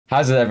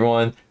How's it,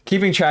 everyone?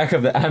 Keeping track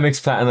of the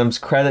Amex Platinum's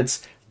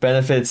credits,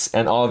 benefits,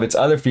 and all of its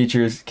other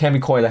features can be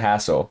quite a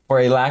hassle. For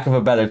a lack of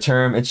a better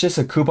term, it's just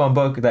a coupon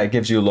book that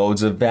gives you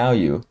loads of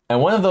value. And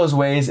one of those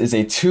ways is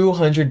a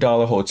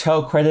 $200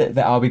 hotel credit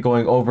that I'll be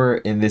going over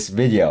in this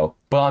video.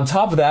 But on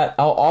top of that,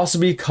 I'll also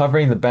be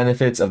covering the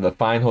benefits of the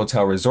Fine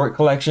Hotel Resort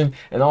Collection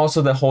and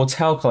also the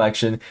Hotel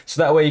Collection,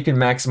 so that way you can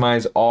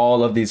maximize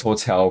all of these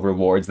hotel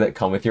rewards that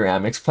come with your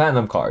Amex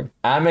Platinum card.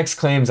 Amex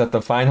claims that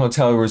the Fine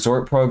Hotel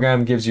Resort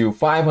program gives you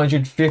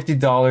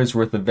 $550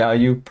 worth of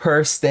value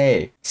per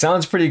stay.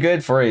 Sounds pretty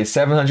good for a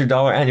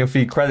 $700 annual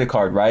fee credit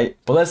card, right?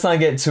 But let's not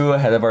get too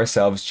ahead of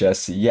ourselves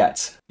just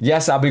yet.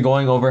 Yes, I'll be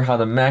going over how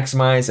to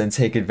maximize and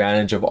take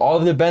advantage of all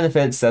of the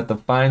benefits that the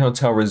Fine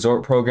Hotel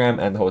Resort program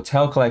and the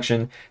Hotel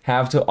Collection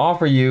have to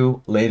offer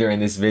you later in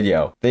this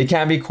video. They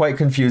can be quite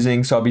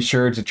confusing, so I'll be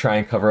sure to try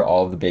and cover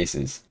all of the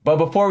bases. But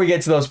before we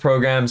get to those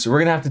programs, we're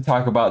gonna have to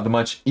talk about the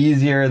much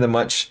easier, the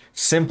much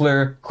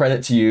simpler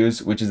credit to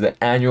use, which is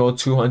the annual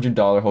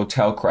 $200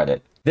 hotel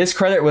credit. This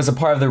credit was a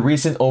part of the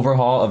recent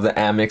overhaul of the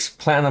Amex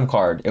Platinum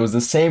card. It was the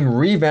same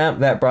revamp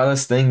that brought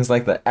us things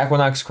like the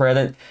Equinox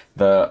credit,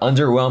 the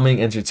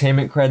underwhelming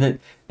entertainment credit,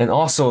 and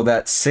also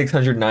that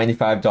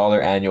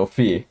 $695 annual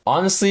fee.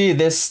 Honestly,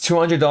 this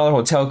 $200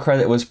 hotel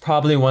credit was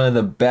probably one of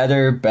the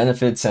better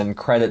benefits and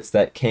credits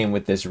that came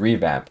with this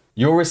revamp.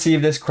 You'll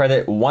receive this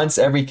credit once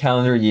every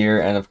calendar year,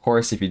 and of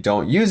course, if you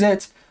don't use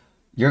it,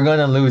 you're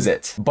gonna lose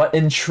it. But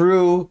in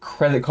true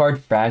credit card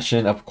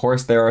fashion, of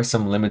course, there are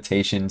some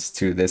limitations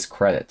to this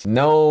credit.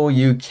 No,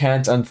 you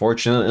can't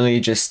unfortunately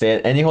just stay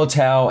at any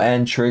hotel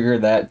and trigger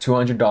that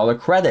 $200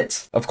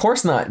 credit. Of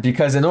course not,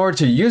 because in order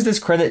to use this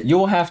credit,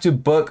 you'll have to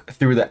book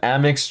through the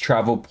Amex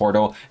Travel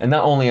portal. And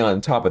not only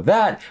on top of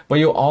that, but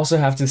you'll also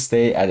have to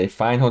stay at a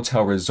Fine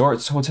Hotel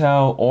Resorts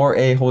hotel or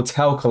a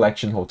Hotel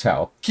Collection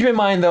hotel. Keep in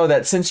mind though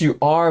that since you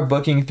are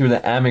booking through the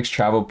Amex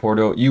Travel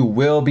portal, you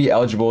will be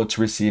eligible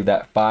to receive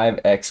that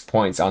 5x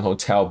points on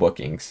hotel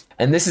bookings.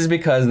 And this is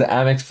because the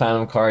Amex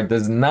Platinum card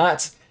does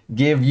not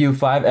give you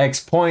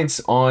 5x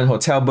points on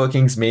hotel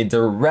bookings made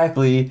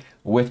directly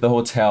with the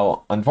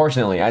hotel.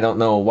 Unfortunately, I don't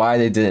know why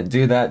they didn't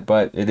do that,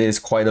 but it is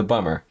quite a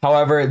bummer.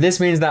 However, this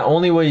means not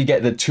only will you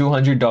get the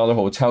 $200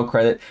 hotel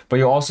credit, but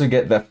you'll also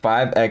get the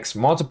 5x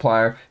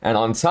multiplier, and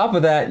on top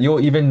of that,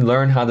 you'll even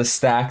learn how to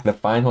stack the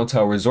Fine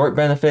Hotel Resort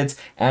benefits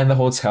and the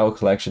Hotel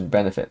Collection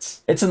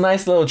benefits. It's a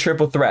nice little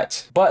triple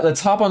threat. But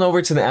let's hop on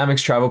over to the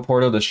Amex Travel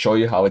portal to show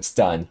you how it's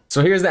done.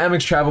 So here's the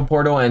Amex Travel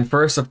portal, and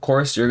first, of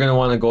course, you're gonna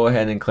wanna go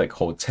ahead and click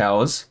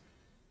Hotels.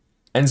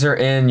 Enter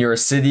in your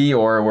city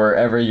or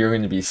wherever you're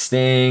going to be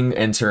staying.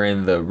 Enter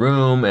in the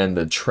room and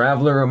the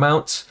traveler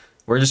amount.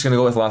 We're just going to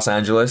go with Los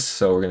Angeles.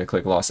 So we're going to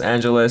click Los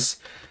Angeles.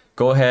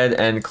 Go ahead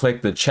and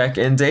click the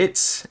check-in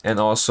dates and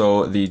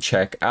also the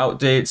check-out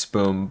dates.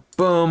 Boom,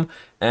 boom.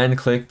 And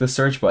click the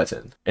search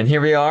button. And here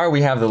we are.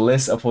 We have the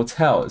list of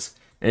hotels.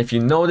 And if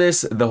you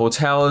notice, the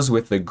hotels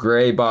with the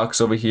gray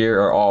box over here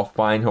are all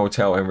Fine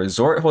Hotel and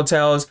Resort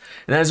hotels.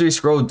 And as we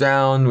scroll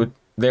down,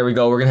 there we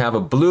go, we're gonna have a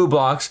blue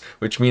box,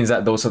 which means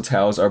that those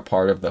hotels are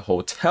part of the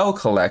Hotel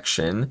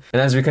Collection.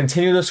 And as we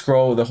continue to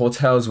scroll, the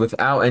hotels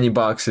without any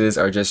boxes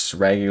are just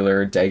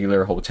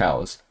regular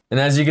hotels. And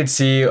as you can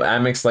see,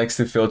 Amex likes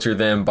to filter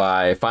them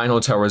by Fine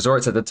Hotel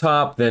Resorts at the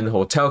top, then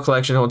Hotel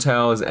Collection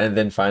hotels, and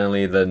then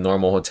finally the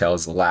normal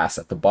hotels last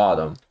at the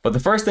bottom. But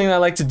the first thing I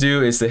like to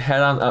do is to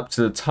head on up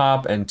to the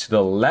top and to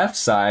the left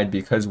side,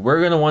 because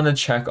we're gonna wanna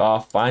check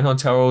off Fine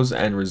Hotels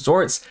and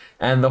Resorts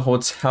and the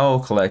Hotel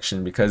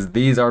Collection, because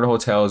these are the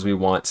hotels we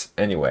want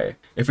anyway.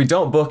 If we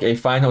don't book a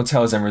Fine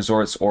Hotels and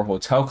Resorts or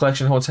Hotel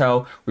Collection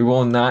hotel, we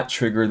will not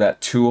trigger that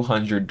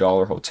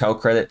 $200 hotel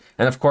credit.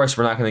 And of course,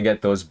 we're not going to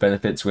get those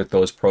benefits with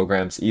those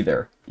programs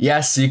either.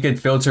 Yes, you could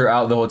filter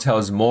out the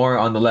hotels more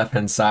on the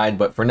left-hand side,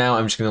 but for now,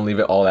 I'm just going to leave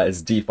it all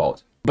as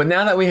default. But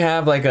now that we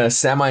have like a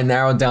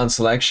semi-narrowed down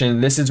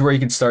selection, this is where you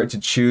can start to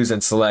choose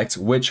and select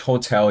which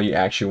hotel you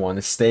actually want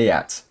to stay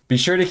at. Be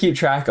sure to keep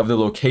track of the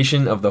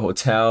location of the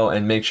hotel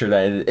and make sure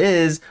that it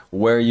is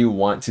where you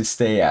want to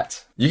stay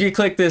at. You can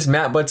click this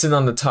map button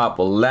on the top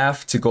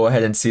left to go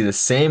ahead and see the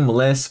same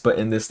list, but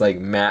in this like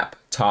map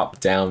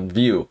top-down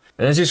view.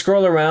 And as you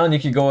scroll around, you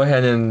can go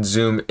ahead and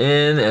zoom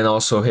in and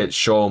also hit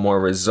show more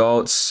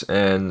results.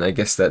 And I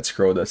guess that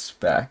scrolled us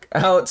back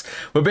out.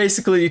 But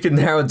basically, you can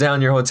narrow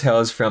down your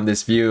hotels from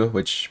this view,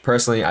 which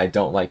personally I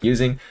don't like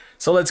using.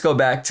 So let's go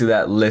back to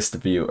that list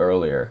view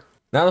earlier.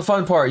 Now the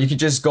fun part, you can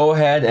just go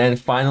ahead and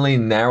finally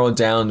narrow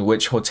down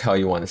which hotel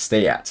you want to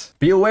stay at.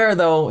 Be aware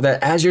though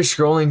that as you're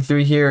scrolling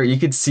through here, you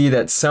can see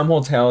that some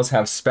hotels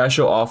have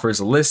special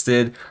offers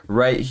listed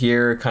right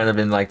here, kind of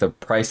in like the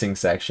pricing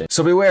section.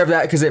 So beware of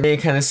that, because it may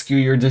kind of skew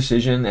your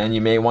decision and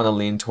you may want to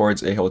lean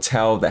towards a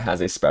hotel that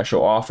has a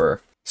special offer.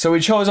 So we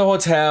chose a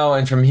hotel,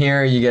 and from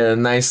here you get a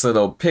nice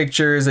little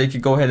pictures they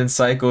could go ahead and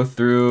cycle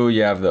through.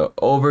 You have the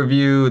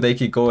overview they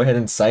could go ahead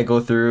and cycle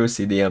through,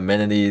 see the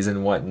amenities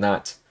and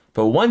whatnot.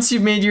 But once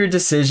you've made your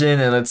decision,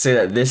 and let's say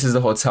that this is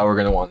the hotel we're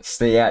going to want to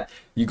stay at,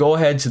 you go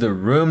ahead to the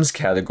rooms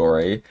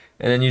category,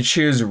 and then you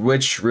choose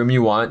which room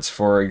you want.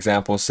 For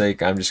example's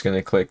sake, I'm just going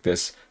to click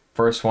this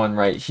first one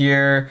right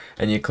here,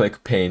 and you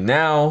click pay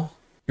now.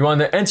 You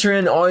want to enter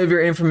in all of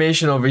your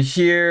information over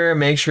here.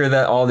 Make sure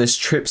that all this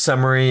trip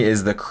summary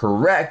is the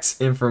correct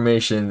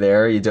information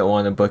there. You don't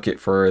want to book it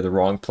for the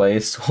wrong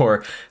place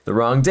or the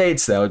wrong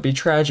dates. That would be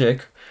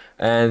tragic.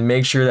 And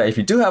make sure that if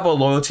you do have a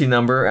loyalty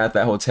number at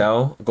that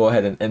hotel, go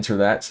ahead and enter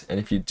that. And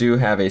if you do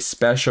have a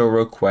special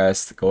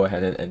request, go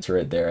ahead and enter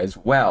it there as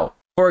well.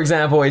 For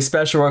example, a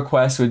special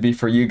request would be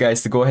for you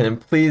guys to go ahead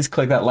and please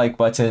click that like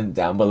button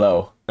down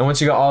below. And once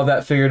you got all of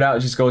that figured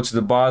out, just go to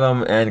the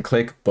bottom and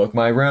click book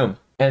my room.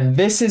 And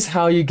this is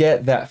how you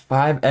get that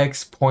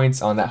 5x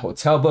points on that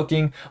hotel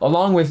booking,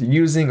 along with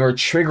using or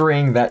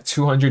triggering that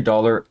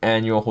 $200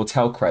 annual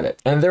hotel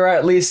credit. And there are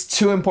at least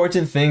two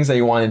important things that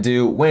you want to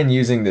do when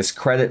using this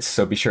credit,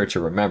 so be sure to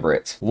remember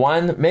it.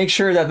 One, make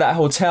sure that that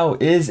hotel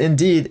is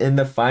indeed in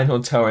the Fine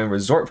Hotel and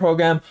Resort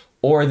program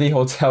or the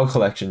hotel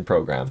collection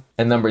program.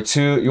 And number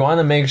two, you want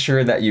to make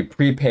sure that you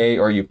prepay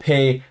or you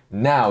pay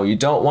now. You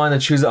don't want to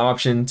choose the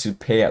option to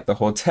pay at the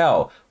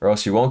hotel, or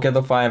else you won't get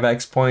the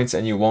 5x points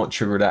and you won't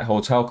trigger that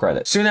hotel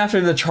credit. Soon after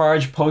the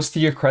charge posts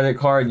to your credit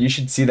card, you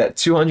should see that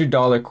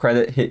 $200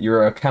 credit hit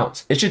your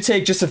account. It should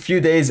take just a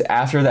few days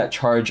after that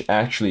charge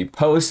actually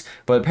posts,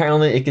 but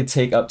apparently it could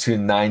take up to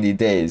 90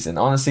 days. And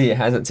honestly, it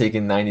hasn't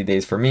taken 90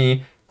 days for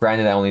me.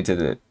 Granted, I only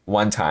did it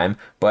one time,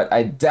 but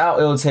I doubt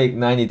it'll take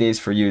 90 days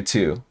for you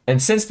too.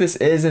 And since this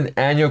is an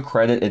annual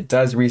credit, it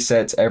does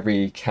reset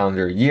every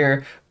calendar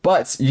year,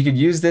 but you could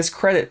use this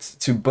credit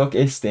to book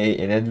a stay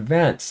in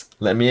advance.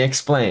 Let me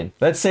explain.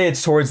 Let's say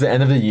it's towards the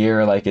end of the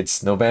year, like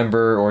it's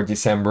November or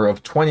December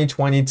of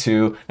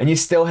 2022, and you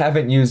still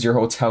haven't used your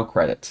hotel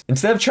credit.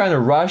 Instead of trying to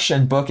rush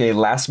and book a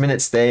last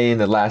minute stay in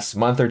the last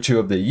month or two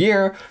of the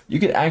year, you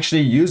could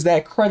actually use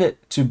that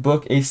credit to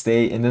book a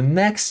stay in the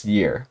next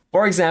year.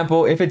 For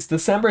example, if it's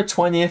December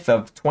 20th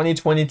of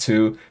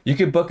 2022, you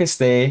could book a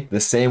stay the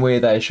same way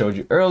that I showed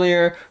you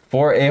earlier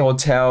for a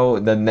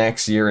hotel the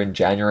next year in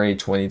January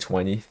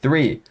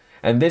 2023.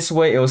 And this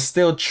way it will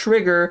still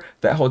trigger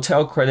that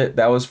hotel credit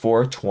that was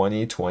for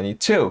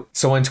 2022.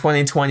 So when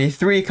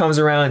 2023 comes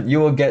around, you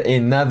will get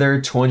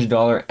another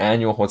 $200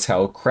 annual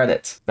hotel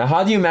credit. Now,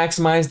 how do you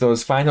maximize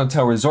those Fine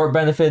Hotel Resort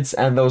benefits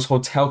and those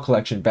hotel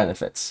collection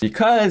benefits?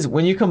 Because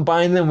when you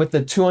combine them with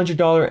the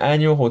 $200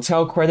 annual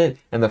hotel credit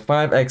and the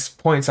 5x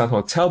points on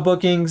hotel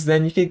bookings,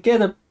 then you could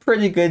get a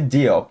pretty good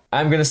deal.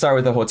 I'm going to start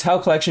with the hotel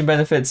collection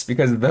benefits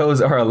because those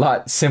are a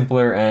lot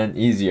simpler and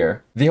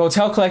easier. The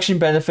hotel collection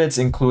benefits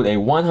include a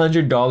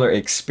 $100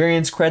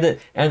 experience credit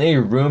and a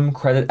room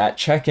credit at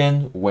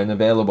check-in when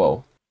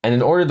available. And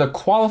in order to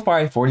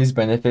qualify for these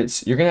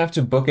benefits, you're going to have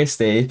to book a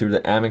stay through the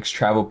Amex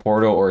Travel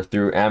portal or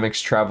through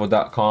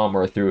amextravel.com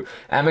or through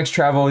Amex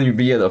Travel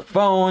via the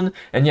phone,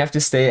 and you have to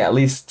stay at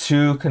least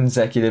 2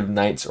 consecutive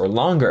nights or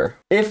longer.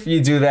 If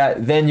you do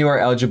that, then you are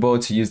eligible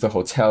to use the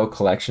hotel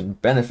collection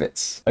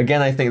benefits.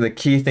 Again, I think the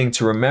key thing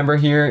to remember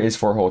here is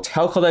for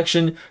hotel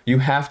collection, you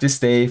have to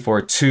stay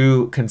for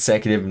 2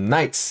 consecutive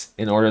nights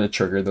in order to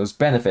trigger those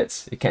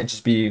benefits. It can't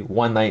just be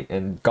one night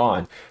and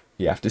gone.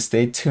 You have to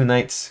stay 2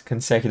 nights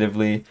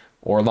consecutively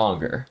or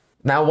longer.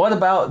 Now, what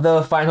about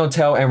the Fine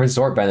Hotel and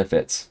Resort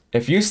benefits?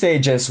 If you stay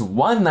just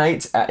 1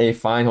 night at a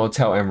Fine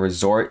Hotel and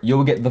Resort,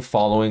 you'll get the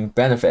following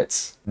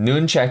benefits: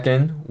 noon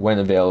check-in when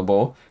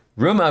available,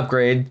 room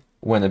upgrade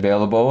when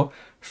available,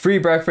 free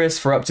breakfast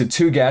for up to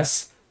 2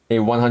 guests, a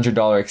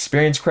 $100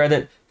 experience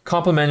credit,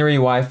 complimentary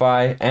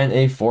Wi-Fi, and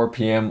a 4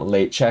 p.m.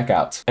 late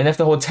checkout. And if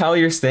the hotel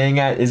you're staying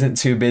at isn't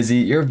too busy,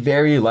 you're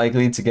very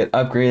likely to get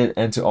upgraded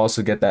and to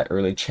also get that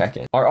early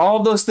check-in. Are all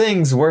of those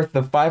things worth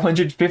the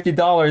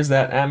 $550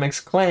 that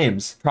Amex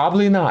claims?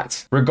 Probably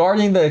not.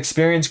 Regarding the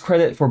experience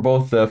credit for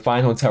both the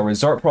Fine Hotel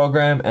Resort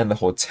program and the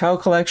hotel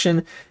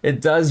collection, it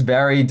does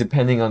vary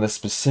depending on the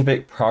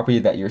specific property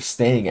that you're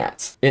staying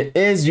at. It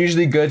is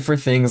usually good for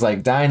things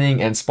like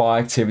dining and spa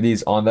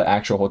activities on the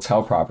actual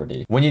hotel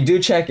property. When you do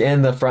check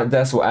in, the front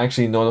desk will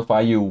actually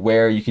notify you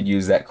where you could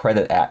use that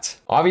credit at.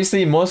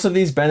 Obviously, most of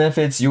these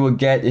benefits you will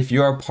get if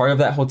you are part of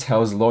that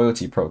hotel's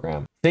loyalty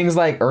program. Things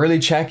like early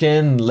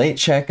check-in, late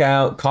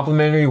checkout,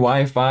 complimentary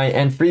Wi-Fi,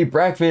 and free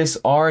breakfast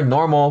are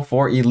normal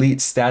for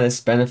elite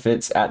status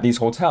benefits at these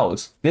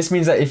hotels. This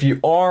means that if you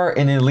are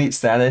in elite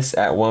status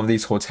at one of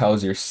these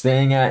hotels you're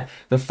staying at,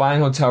 the Fine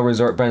Hotel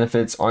Resort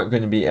benefits aren't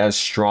going to be as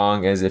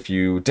strong as if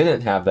you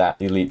didn't have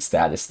that elite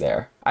status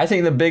there. I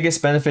think the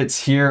biggest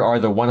benefits here are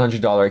the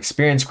 $100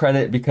 experience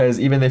credit, because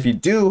even if you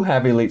do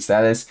have elite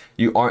status,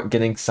 you aren't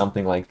getting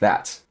something like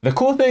that. The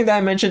cool thing that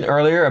I mentioned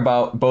earlier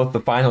about both the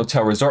Fine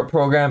Hotel Resort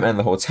program and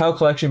the hotel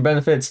collection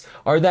benefits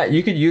are that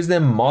you could use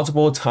them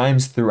multiple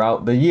times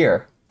throughout the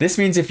year. This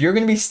means if you're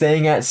going to be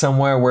staying at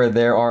somewhere where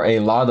there are a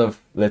lot of,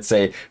 let's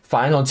say,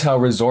 Fine Hotel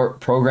Resort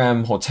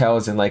program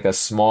hotels in like a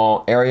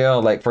small area,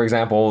 like for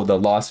example, the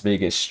Las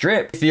Vegas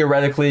Strip,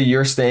 theoretically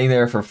you're staying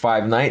there for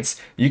 5 nights,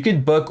 you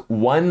could book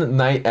 1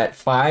 night at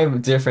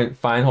 5 different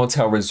Fine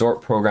Hotel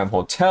Resort program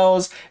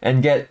hotels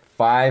and get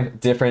 5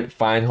 different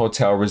fine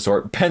hotel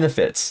resort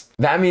benefits.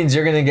 That means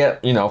you're gonna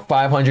get,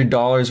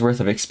 $500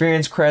 worth of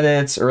experience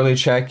credits, early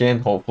check-in,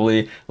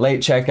 hopefully late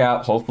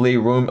checkout, hopefully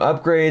room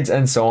upgrades,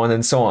 and so on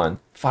and so on.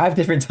 5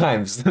 different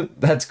times.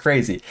 That's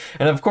crazy.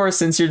 And of course,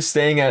 since you're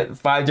staying at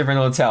 5 different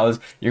hotels,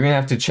 you're gonna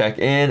have to check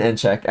in and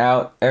check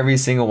out every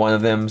single one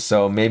of them.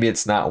 So maybe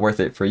it's not worth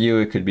it for you.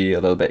 It could be a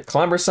little bit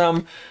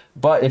cumbersome.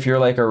 But if you're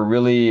like a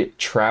really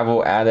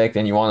travel addict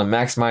and you want to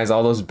maximize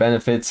all those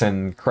benefits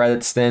and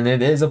credits, then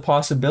it is a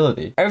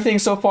possibility. Everything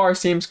so far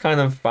seems kind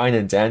of fine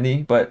and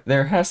dandy, but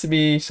there has to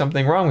be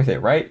something wrong with it,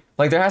 right?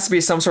 Like there has to be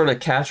some sort of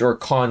catch or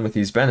con with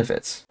these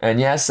benefits. And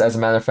yes, as a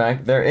matter of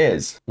fact, there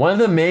is. One of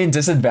the main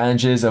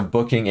disadvantages of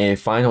booking a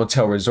fine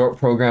hotel resort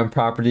program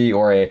property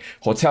or a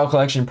hotel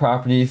collection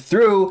property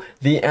through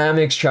the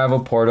Amex Travel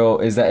portal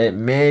is that it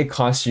may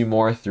cost you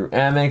more through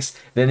Amex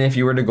than if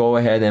you were to go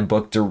ahead and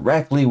book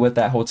directly with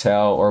that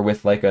hotel or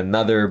with like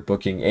another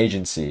booking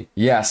agency.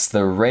 Yes,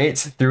 the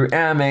rates through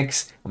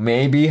Amex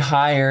may be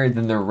higher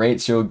than the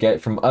rates you'll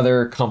get from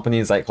other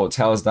companies like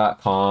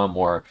hotels.com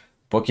or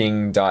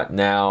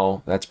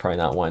booking.now. That's probably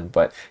not one,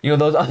 but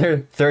those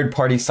other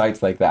third-party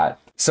sites like that.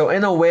 So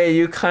in a way,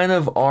 you kind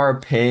of are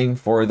paying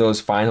for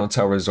those fine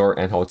hotel resort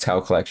and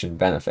hotel collection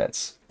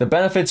benefits. The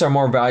benefits are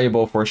more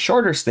valuable for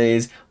shorter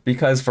stays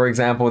because, for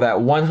example, that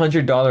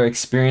 $100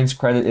 experience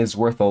credit is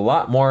worth a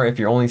lot more if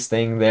you're only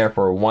staying there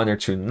for 1 or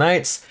 2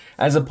 nights,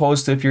 as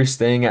opposed to if you're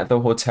staying at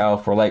the hotel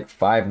for like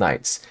 5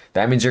 nights.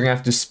 That means you're gonna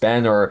have to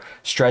spend or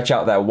stretch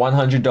out that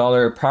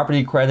 $100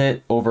 property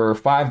credit over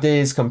 5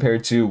 days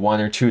compared to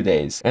 1 or 2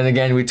 days. And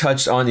again, we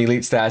touched on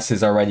elite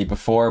statuses already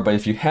before, but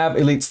if you have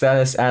elite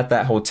status at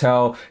that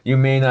hotel, you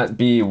may not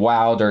be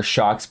wowed or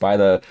shocked by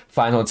the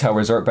fine hotel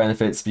resort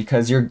benefits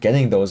because you're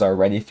getting those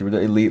already through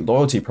the elite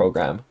loyalty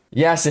program.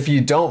 Yes, if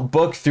you don't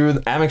book through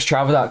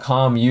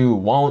AmexTravel.com, you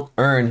won't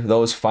earn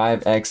those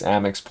 5x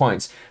Amex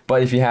points.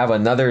 But if you have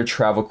another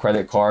travel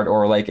credit card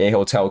or like a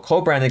hotel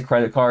co-branded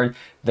credit card,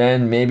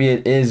 then maybe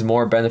it is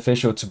more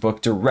beneficial to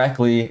book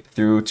directly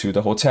through to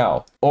the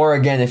hotel. Or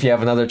again, if you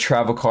have another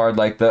travel card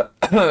like the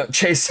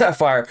Chase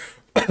Sapphire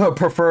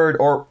Preferred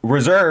or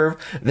Reserve,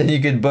 then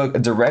you could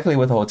book directly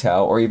with a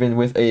hotel or even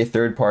with a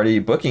third-party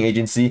booking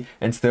agency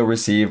and still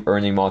receive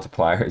earning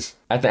multipliers.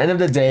 At the end of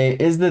the day,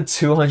 is the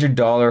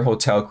 $200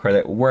 hotel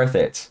credit worth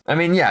it? I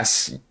mean,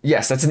 yes,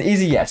 that's an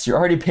easy yes. You're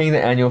already paying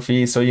the annual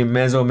fee, so you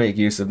may as well make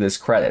use of this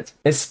credit.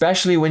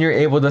 Especially when you're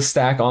able to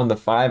stack on the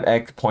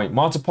 5x point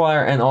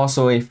multiplier and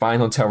also a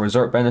fine hotel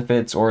resort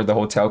benefits or the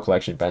hotel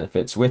collection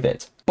benefits with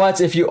it. But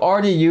if you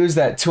already use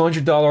that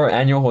 $200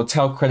 annual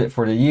hotel credit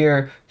for the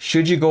year,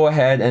 should you go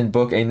ahead and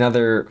book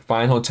another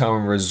fine hotel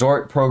and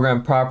resort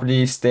program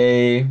property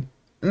stay?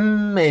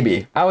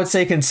 Maybe. I would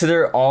say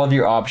consider all of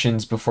your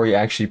options before you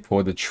actually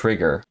pull the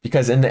trigger.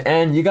 Because in the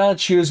end, you gotta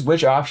choose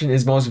which option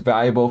is most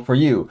valuable for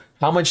you.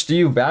 How much do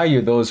you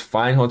value those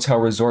fine hotel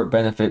resort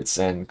benefits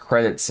and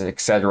credits,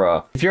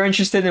 etc.? If you're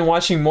interested in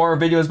watching more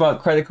videos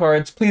about credit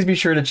cards, please be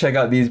sure to check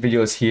out these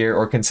videos here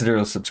or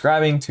consider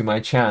subscribing to my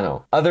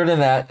channel. Other than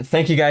that,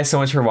 thank you guys so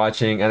much for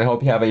watching and I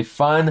hope you have a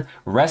fun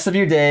rest of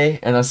your day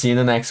and I'll see you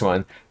in the next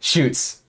one. Shoots!